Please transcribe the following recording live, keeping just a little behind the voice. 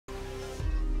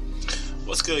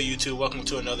What's good, YouTube? Welcome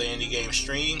to another indie game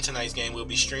stream. Tonight's game we'll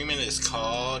be streaming is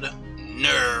called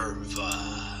Nerve.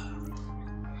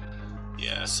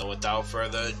 Yeah, so without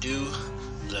further ado,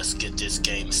 let's get this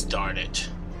game started.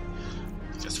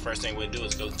 Because the first thing we'll do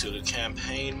is go to the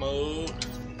campaign mode,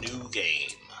 new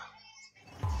game.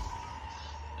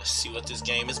 Let's see what this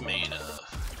game is made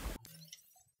of.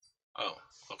 Oh,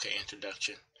 okay,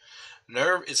 introduction.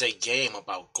 Nerve is a game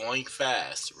about going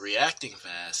fast, reacting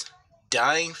fast,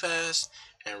 dying fast,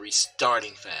 and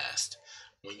restarting fast.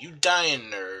 When you die in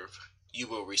Nerve, you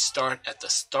will restart at the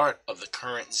start of the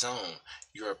current zone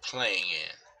you are playing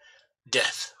in.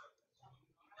 Death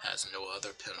has no other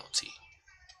penalty.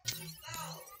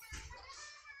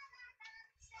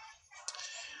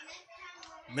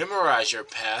 Memorize your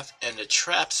path and the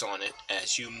traps on it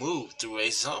as you move through a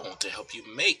zone to help you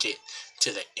make it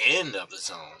to the end of the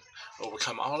zone.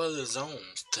 Overcome all of the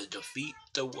zones to defeat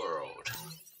the world.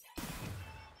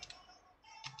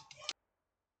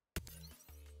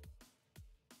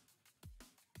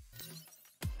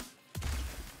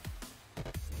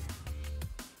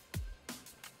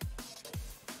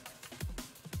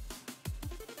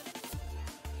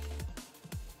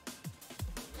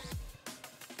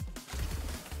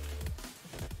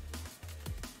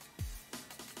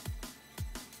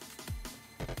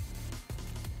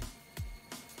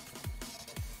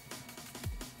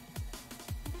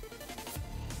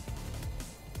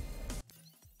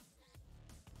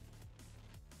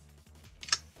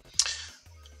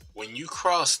 When you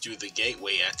cross through the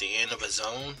gateway at the end of a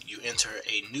zone, you enter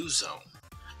a new zone,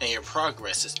 and your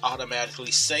progress is automatically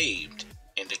saved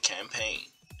in the campaign.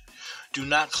 Do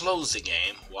not close the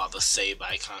game while the save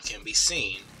icon can be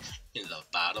seen in the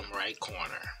bottom right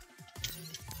corner.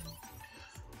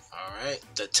 Alright,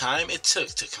 the time it took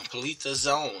to complete the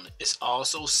zone is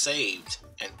also saved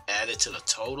and added to the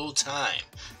total time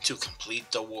to complete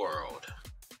the world.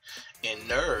 In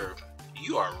Nerve,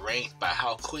 you are ranked by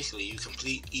how quickly you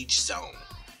complete each zone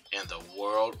and the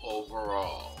world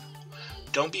overall.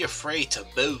 Don't be afraid to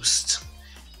boost,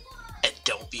 and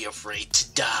don't be afraid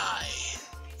to die.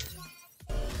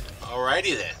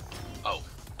 Alrighty then. Oh,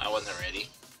 I wasn't ready.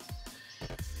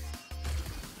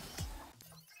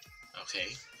 Okay.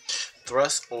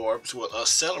 Thrust orbs will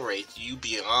accelerate you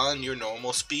beyond your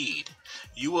normal speed.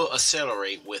 You will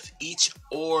accelerate with each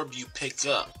orb you pick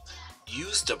up.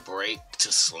 Use the brake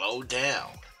to slow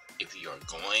down if you're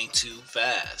going too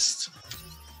fast.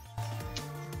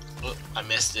 Oh, I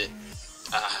missed it.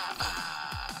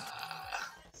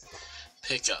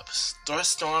 Pickups.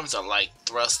 Thrust storms are like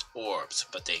thrust orbs,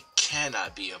 but they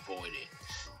cannot be avoided.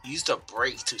 Use the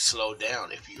brake to slow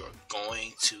down if you are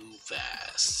going too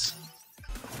fast.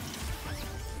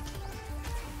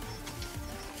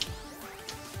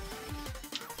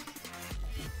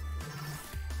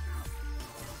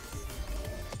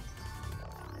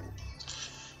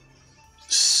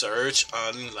 Surge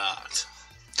unlocked.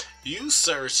 Use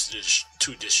Surge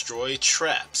to destroy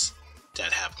traps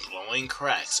that have glowing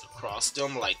cracks across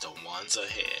them like the ones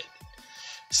ahead.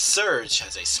 Surge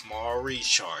has a small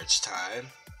recharge time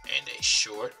and a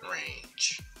short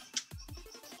range.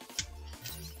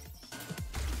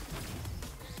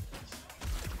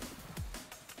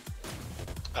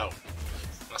 Oh, am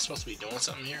I supposed to be doing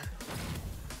something here?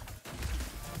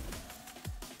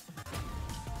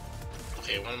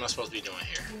 Okay, what am I supposed to be doing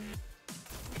here?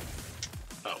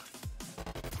 Oh.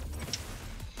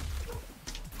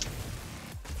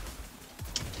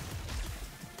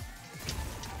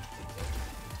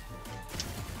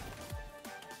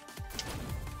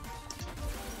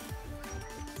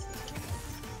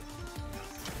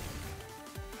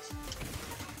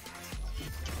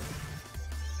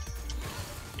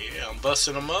 Yeah, I'm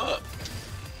busting them up.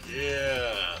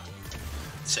 Yeah.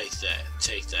 Take that,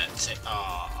 take that, take.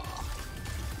 Aww.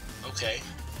 Okay.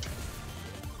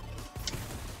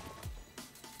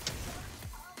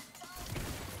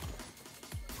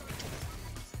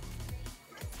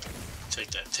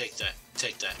 Take that, take that,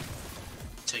 take that,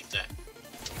 take that,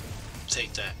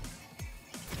 take that.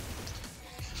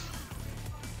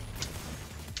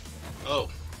 Oh.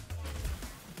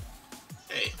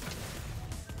 Hey.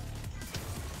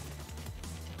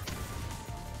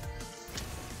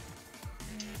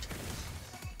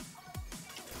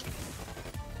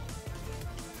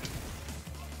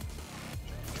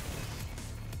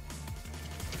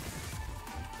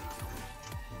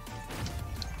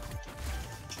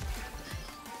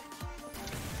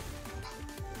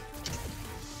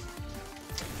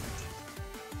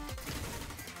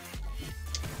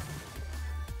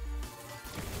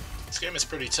 This game is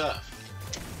pretty tough,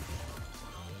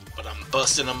 but I'm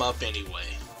busting them up anyway.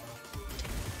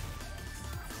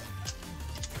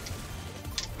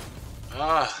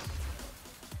 Ah,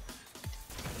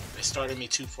 they started me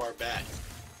too far back.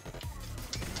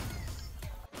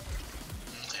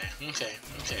 Okay, okay,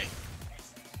 okay.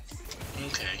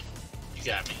 Okay, you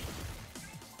got me.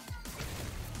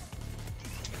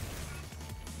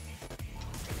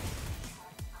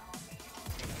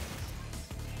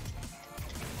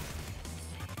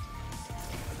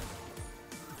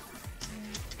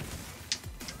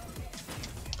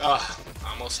 Ah,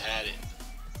 almost had it.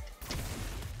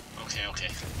 Okay, okay.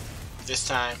 This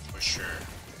time, for sure.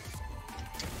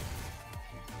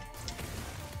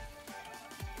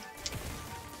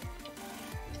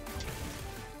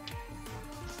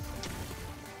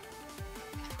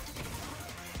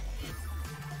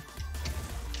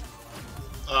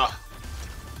 Ah,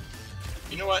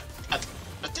 you know what? I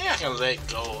think I can let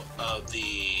go of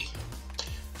the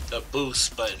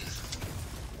boost button.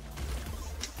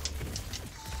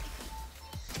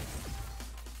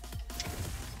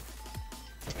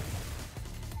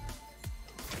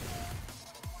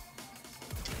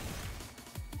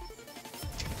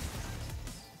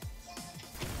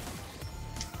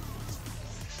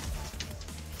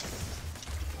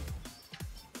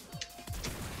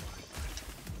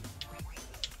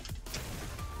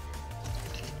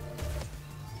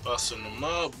 Busting them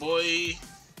up, boy.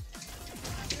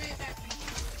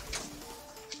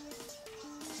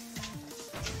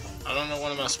 I don't know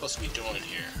what am I supposed to be doing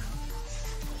here.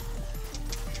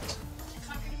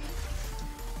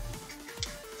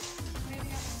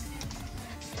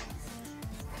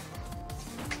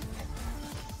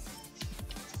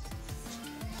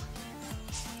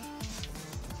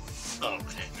 Oh,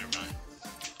 okay, never mind.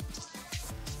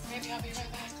 Maybe I'll be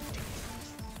right back.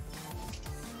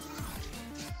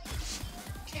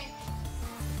 Okay.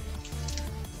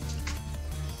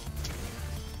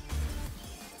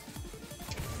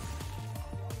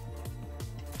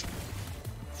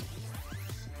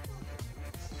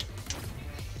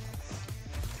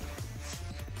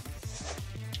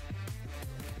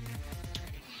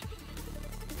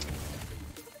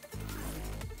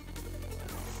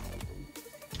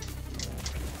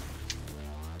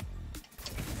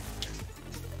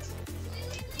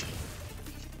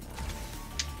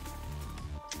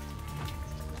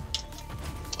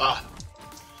 Ah,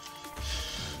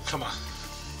 come on,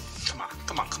 come on,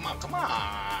 come on, come on, come on.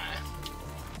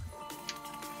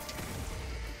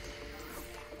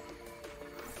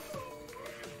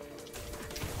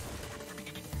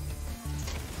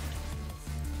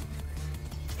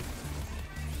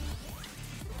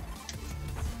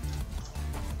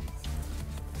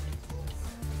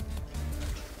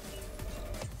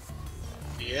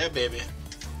 Yeah, baby.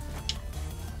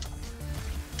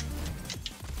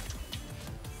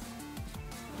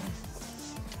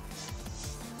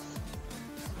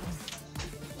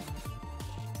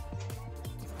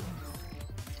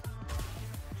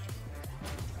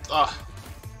 Oh.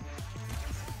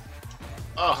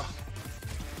 Oh.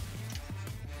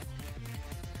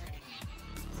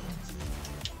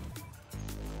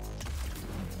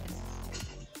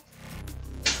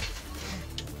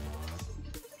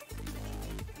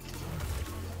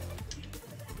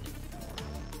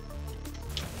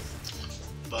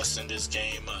 Busting this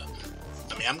game up.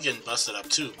 I mean, I'm getting busted up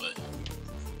too, but...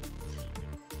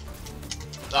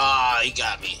 Ah, he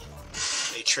got me.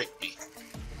 They tricked me.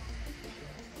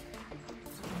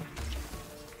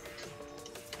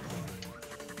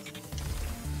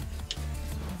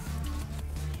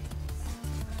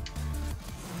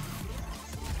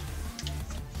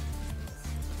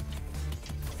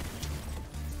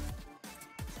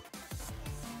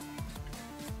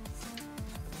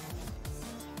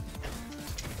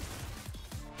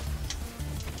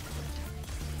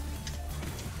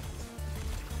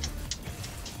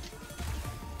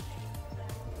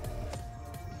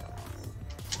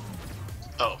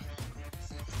 Oh.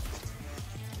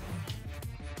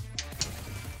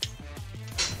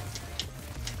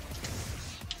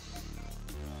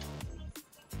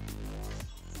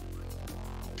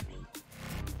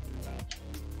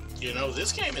 You know,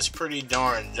 this game is pretty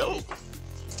darn dope.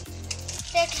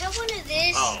 Dad, can I have one of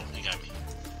this? Oh, you got me.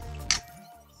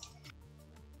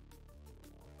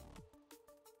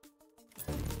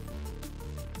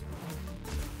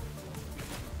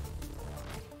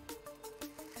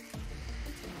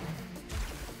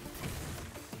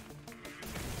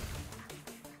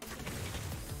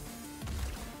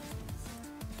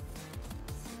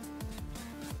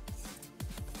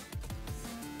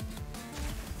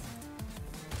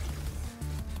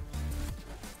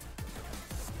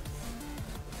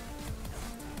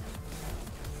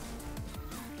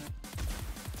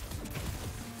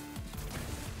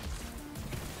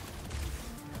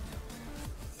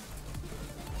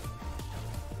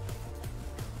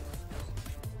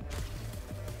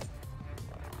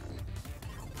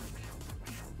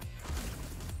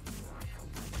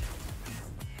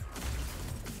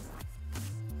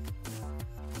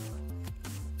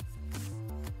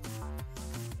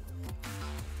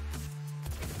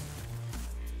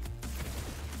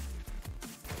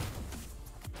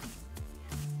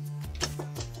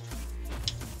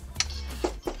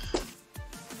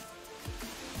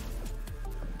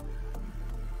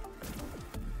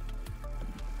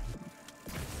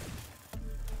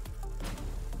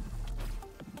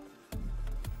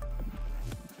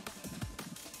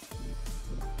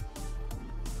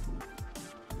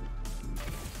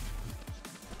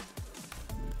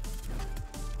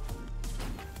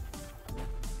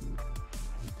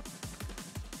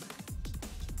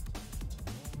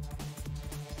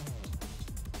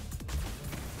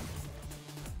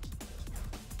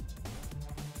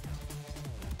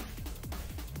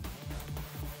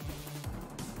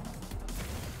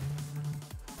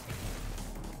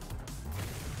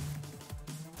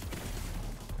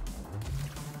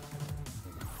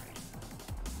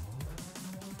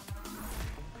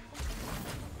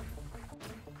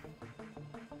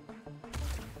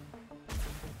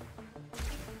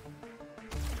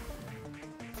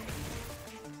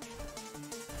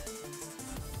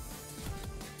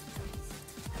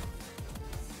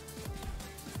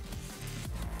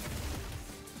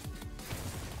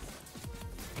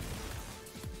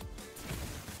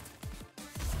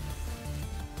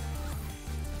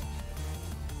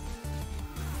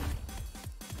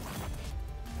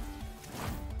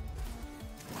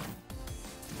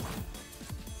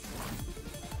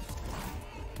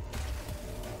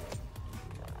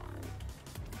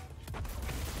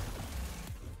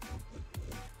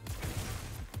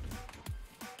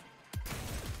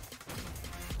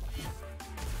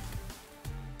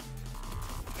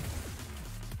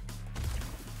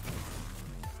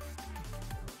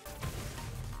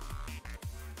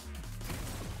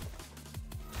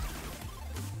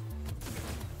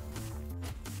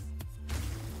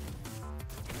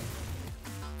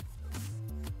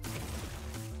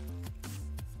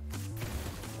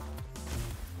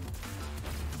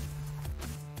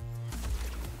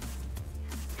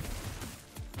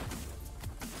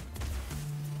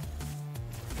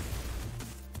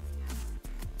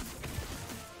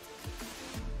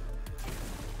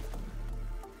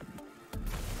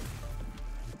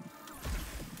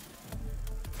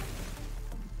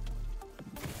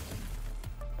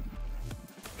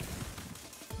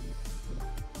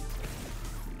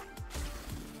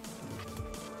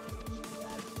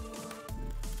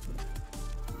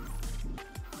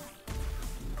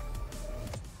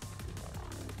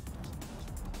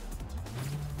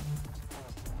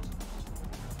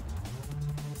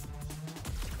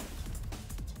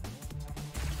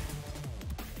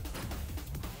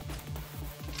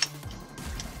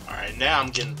 Alright, now I'm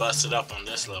getting busted up on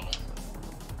this level.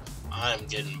 I am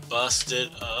getting busted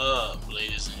up,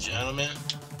 ladies and gentlemen.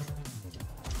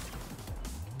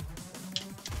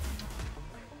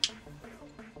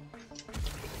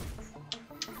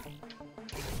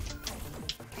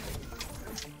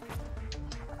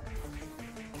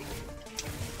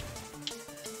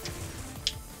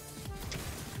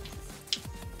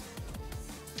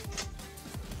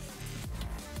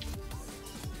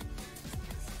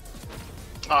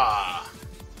 Ah.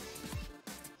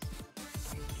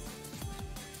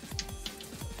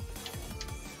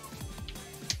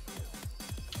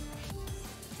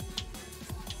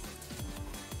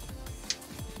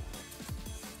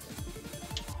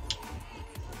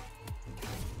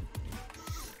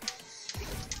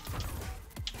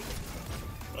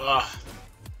 Ah.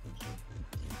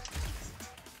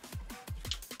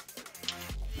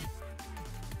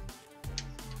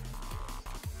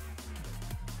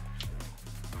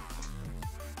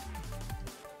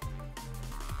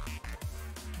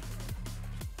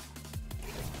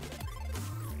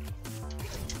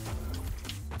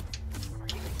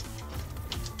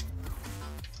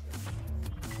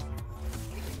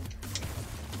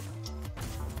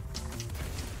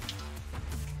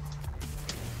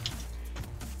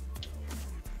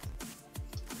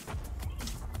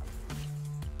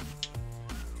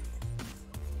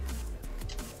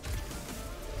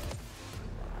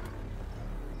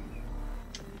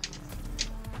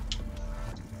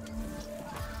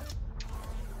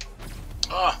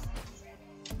 Ah.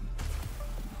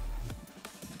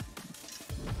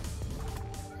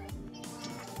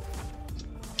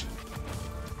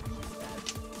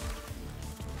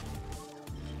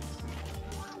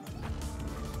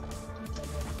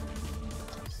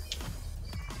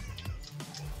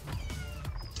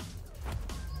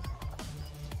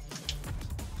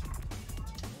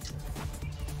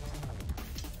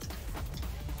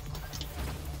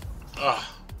 Ah.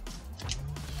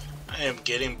 I am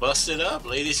getting busted up,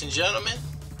 ladies and gentlemen.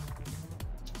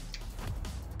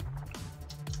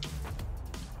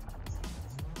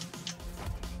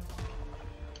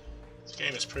 This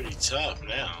game is pretty tough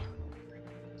now.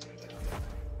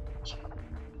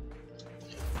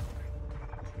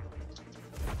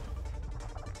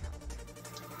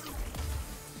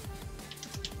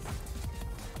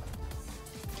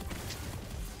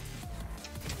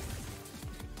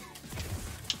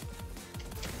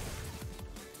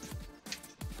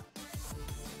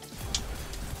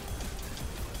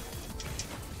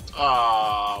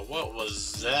 Ah, what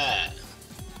was that?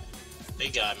 They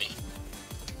got me.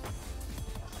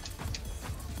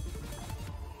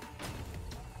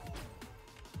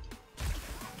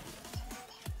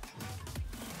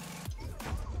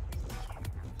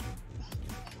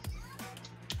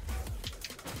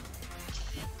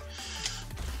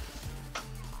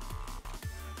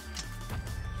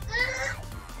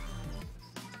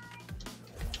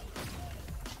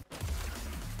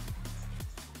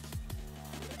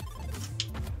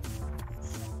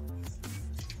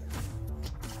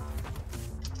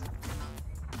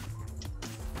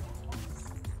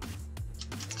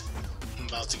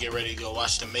 About to get ready to go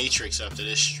watch The Matrix after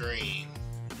this stream.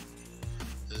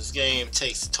 This game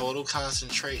takes total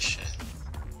concentration.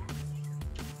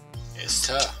 It's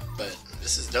tough, but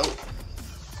this is dope.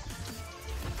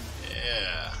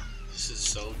 Yeah, this is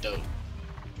so dope.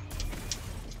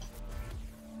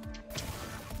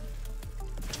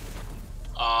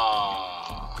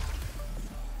 Ah.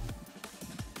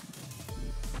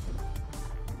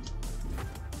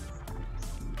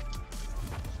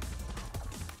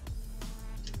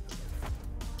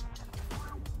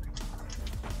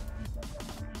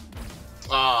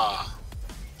 Ah.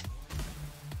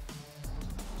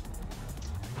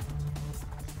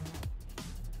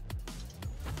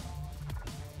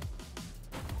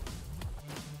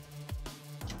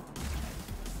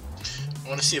 I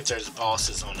want to see if there's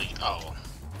bosses on the. Oh.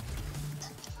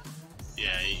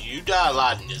 Yeah, you die a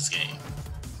lot in this game.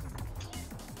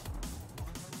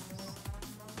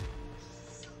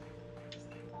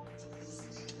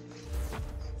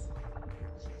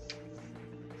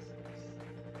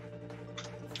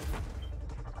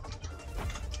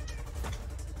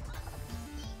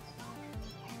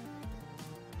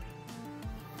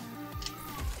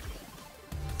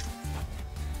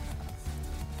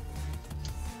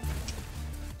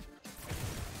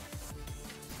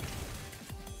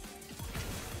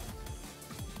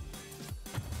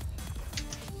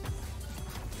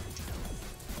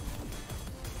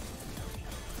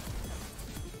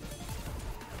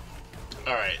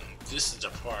 Alright, this is the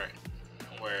part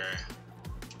where,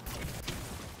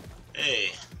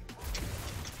 hey,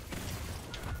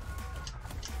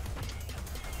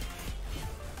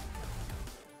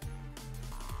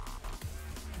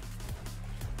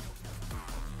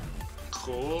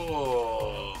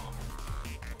 Cool.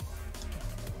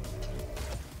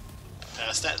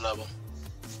 Past that level.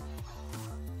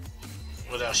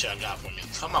 What else y'all got for me?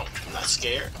 Come on. I'm not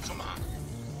scared. Come on.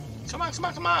 Come on, come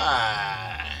on, come on.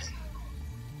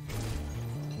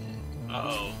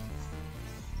 Uh-oh.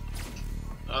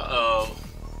 Uh-oh.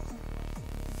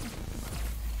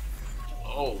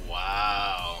 Oh,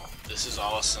 wow. This is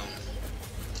awesome.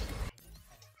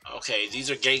 Okay, these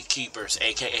are gatekeepers,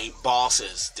 aka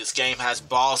bosses. This game has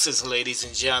bosses, ladies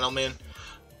and gentlemen.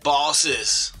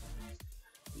 Bosses.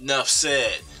 Enough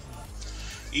said.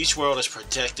 Each world is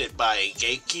protected by a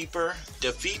gatekeeper.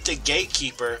 Defeat the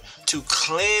gatekeeper to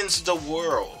cleanse the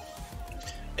world.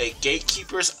 A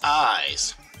gatekeeper's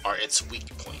eyes are its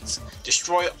weak points.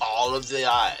 Destroy all of the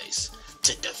eyes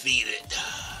to defeat it.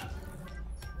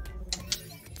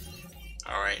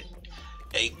 Alright.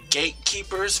 A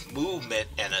gatekeeper's movement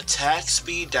and attack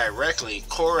speed directly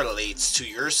correlates to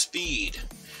your speed.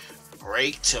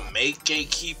 Break to make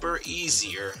gatekeeper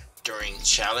easier during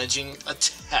challenging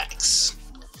attacks.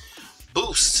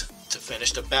 Boost to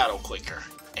finish the battle quicker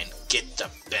and get the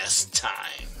best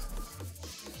time.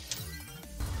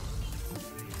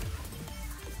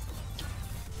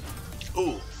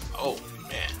 Ooh, oh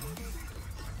man.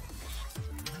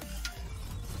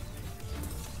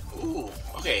 Ooh,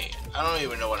 okay, I don't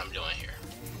even know what I'm doing here.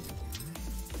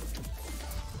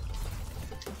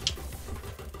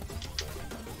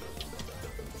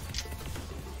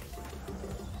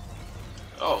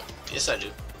 Oh, yes I do.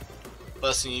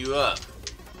 Busting you up.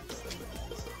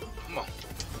 Come on.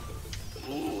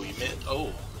 Ooh, you meant,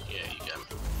 oh, yeah, you got me.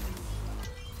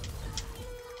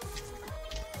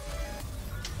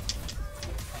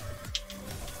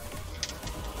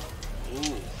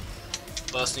 Ooh,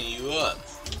 busting you up.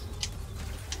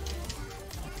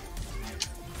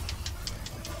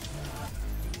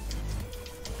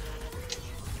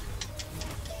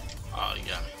 Oh, you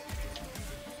got me.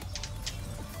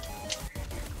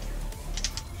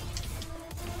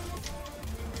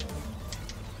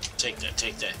 Take that,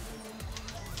 take that.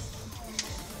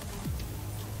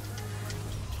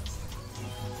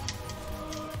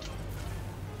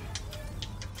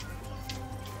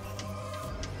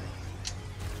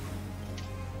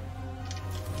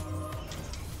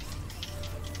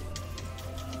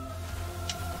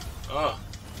 Oh.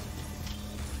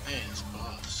 Man, it's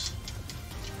boss.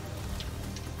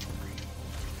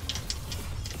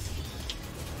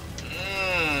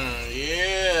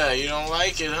 Yeah, you don't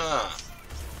like it, huh?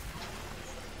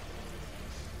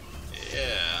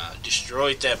 Yeah,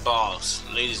 destroyed that boss,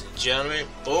 ladies and gentlemen.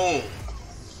 Boom.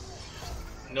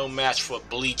 No match for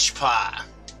bleach pie.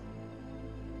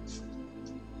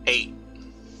 8.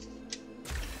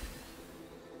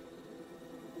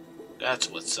 That's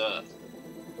what's up.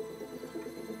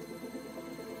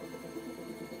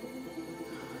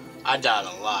 I died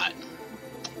a lot,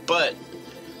 but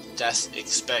that's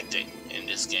expected in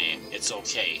this game. It's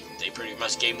okay. They pretty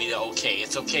much gave me the okay.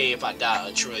 It's okay if I die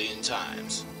a trillion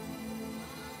times.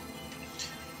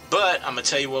 But I'm gonna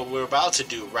tell you what we're about to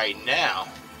do right now.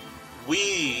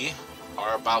 We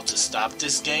are about to stop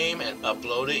this game and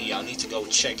upload it. Y'all need to go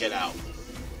check it out.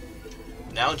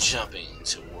 Now jumping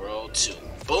to World 2.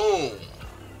 Boom!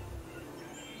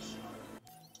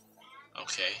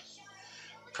 Okay.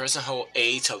 Press and hold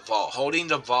A to vault. Holding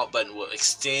the vault button will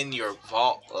extend your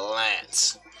vault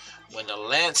lance. When the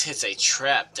lance hits a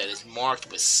trap that is marked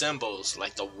with symbols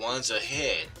like the ones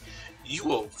ahead, you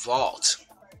will vault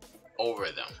over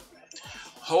them.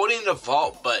 Holding the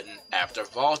vault button after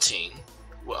vaulting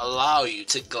will allow you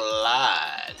to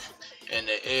glide in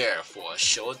the air for a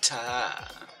short time.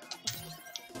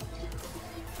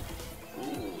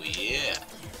 Ooh yeah.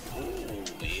 Ooh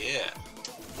yeah.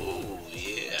 Ooh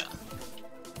yeah.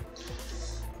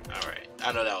 Alright,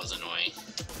 I know that was annoying.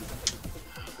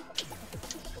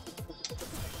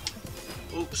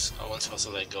 Oops, I wasn't supposed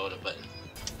to let go of the button.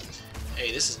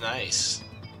 Hey, this is nice.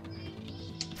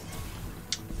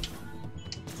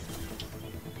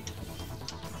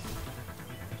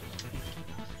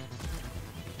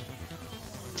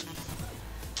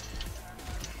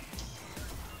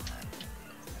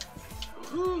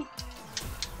 Woo.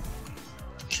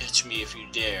 Catch me if you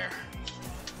dare,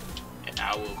 and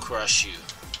I will crush you.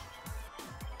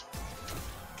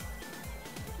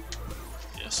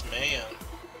 Yes, ma'am.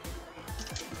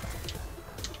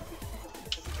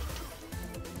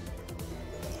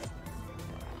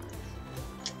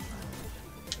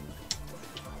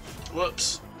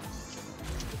 Whoops.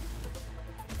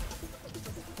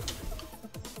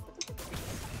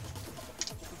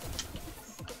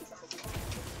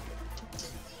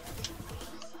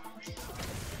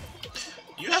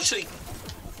 You actually...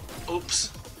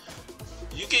 Oops.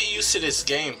 used to this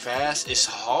game fast. It's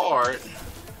hard,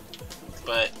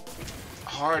 but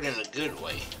hard in a good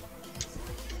way.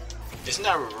 It's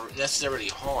not necessarily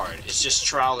hard. It's just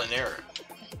trial and error.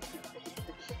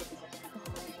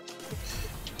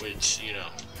 Which, you know,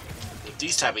 with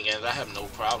these type of games, I have no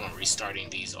problem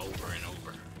restarting these over and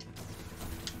over.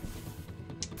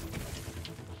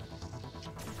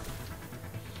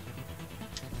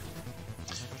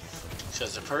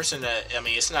 Because the person that, I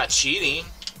mean, it's not cheating.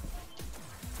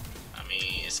 I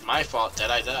mean, it's my fault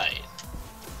that I died.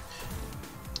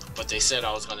 But they said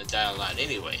I was going to die a lot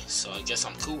anyway, so I guess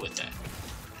I'm cool with that.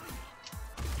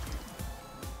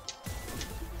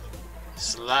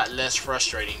 It's a lot less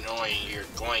frustrating knowing you're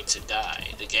going to die.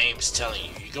 The game's telling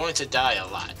you, you're going to die a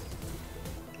lot.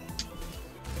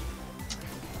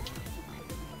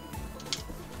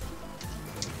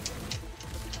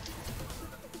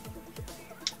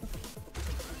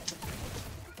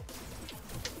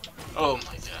 Oh my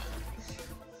god.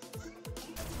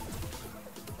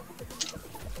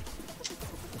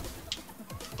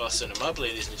 Busting them up,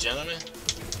 ladies and gentlemen.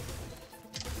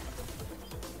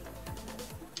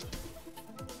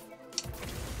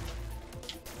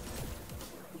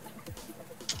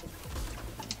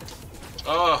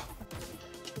 Oh,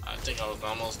 I think I was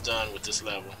almost done with this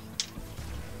level.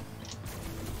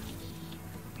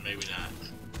 Maybe not.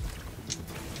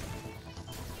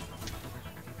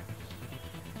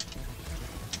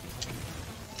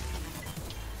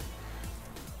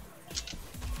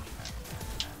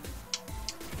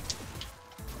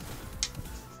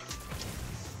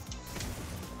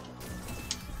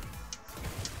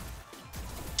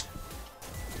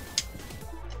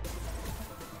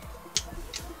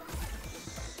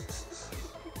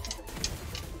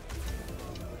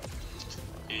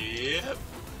 Yep.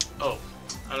 Oh,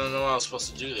 I don't know what I was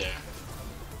supposed to do there.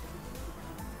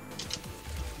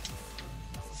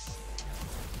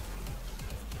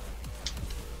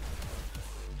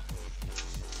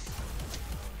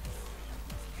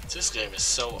 This game is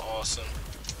so awesome.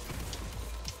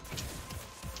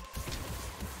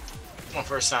 My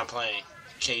first time playing.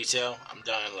 Can you tell? I'm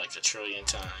dying like 1 trillion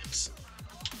times.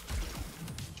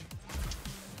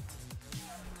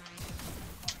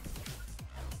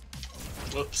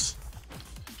 Whoops.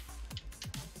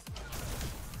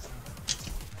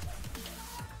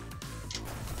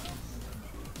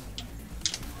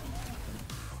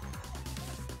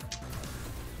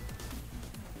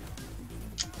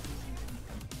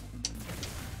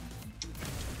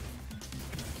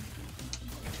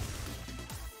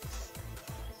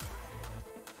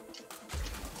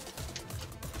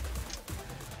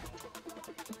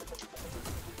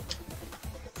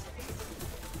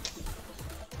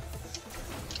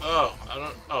 Oh, I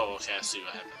don't. Oh, okay, I see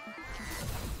what happened.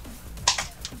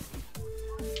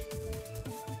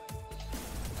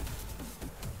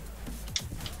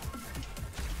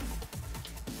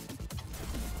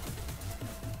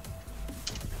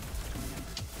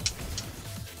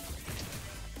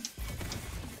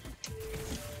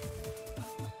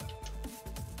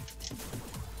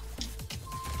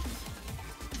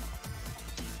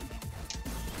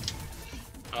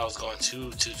 I was going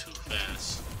too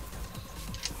fast.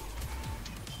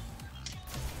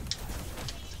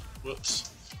 Whoops.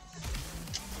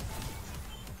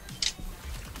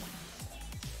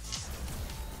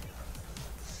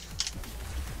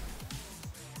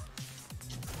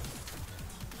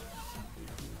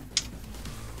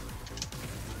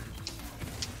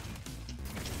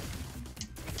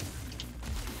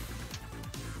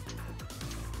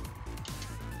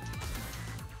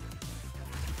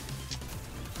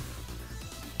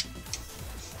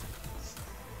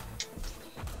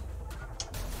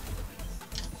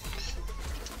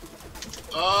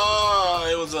 Oh,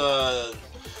 it was a.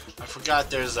 I forgot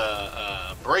there's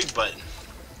a brake button.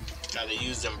 Gotta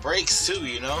use them brakes too,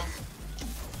 you know?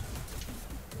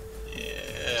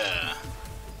 Yeah.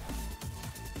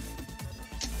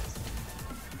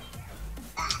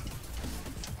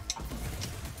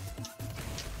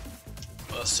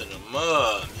 Busting them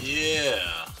up,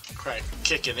 yeah. Crack,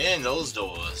 kicking in those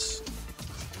doors.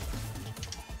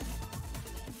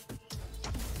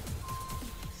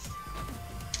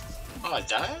 Oh, I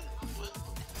died? What?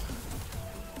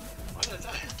 Why did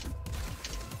I die?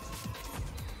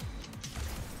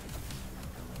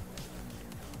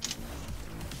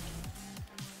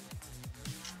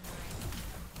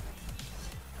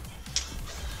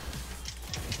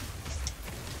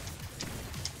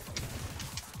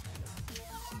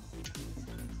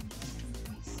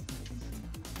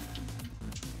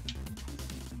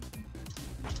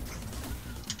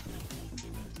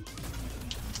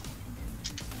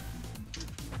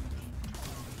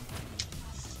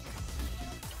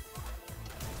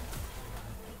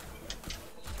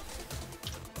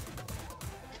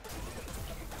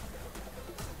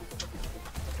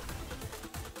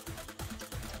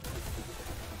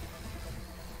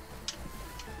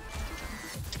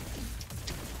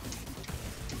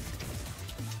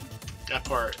 That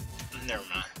part, never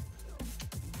mind.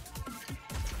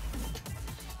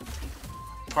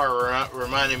 Part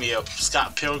reminded me of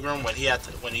Scott Pilgrim when he had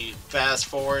to, when he fast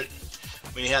forward,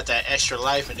 when he had that extra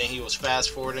life, and then he was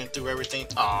fast forwarding through everything.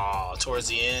 Oh, towards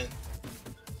the end.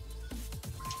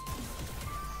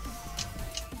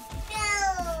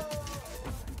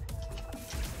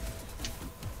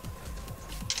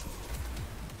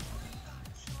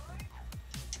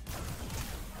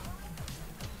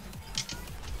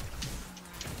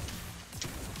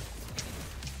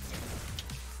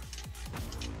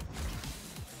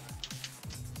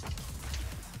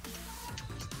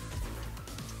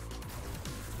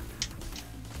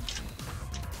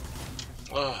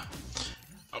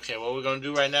 Okay, what we're gonna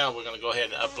do right now, we're gonna go ahead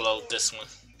and upload this one,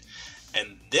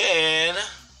 and then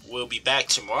we'll be back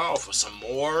tomorrow for some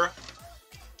more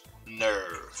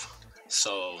Nerve.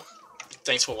 So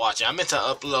thanks for watching. I meant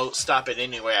to stop it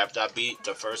anyway after I beat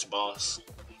the first boss,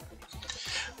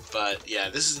 but yeah,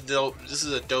 this is dope. This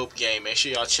is a dope game. Make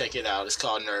sure y'all check it out. It's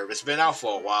called Nerve. It's been out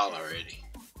for a while already.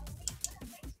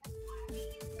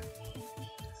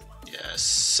 Yeah,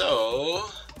 so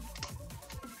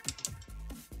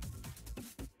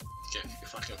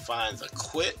if I can find the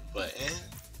quit button,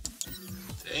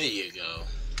 there you go.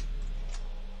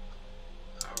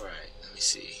 Alright, let me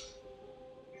see.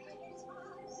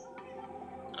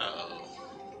 Uh-oh.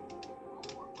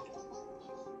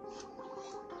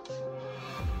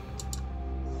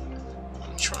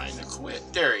 I'm trying to quit.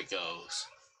 There it goes.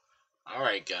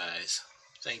 Alright, guys.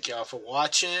 Thank y'all for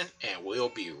watching, and we'll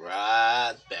be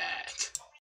right back.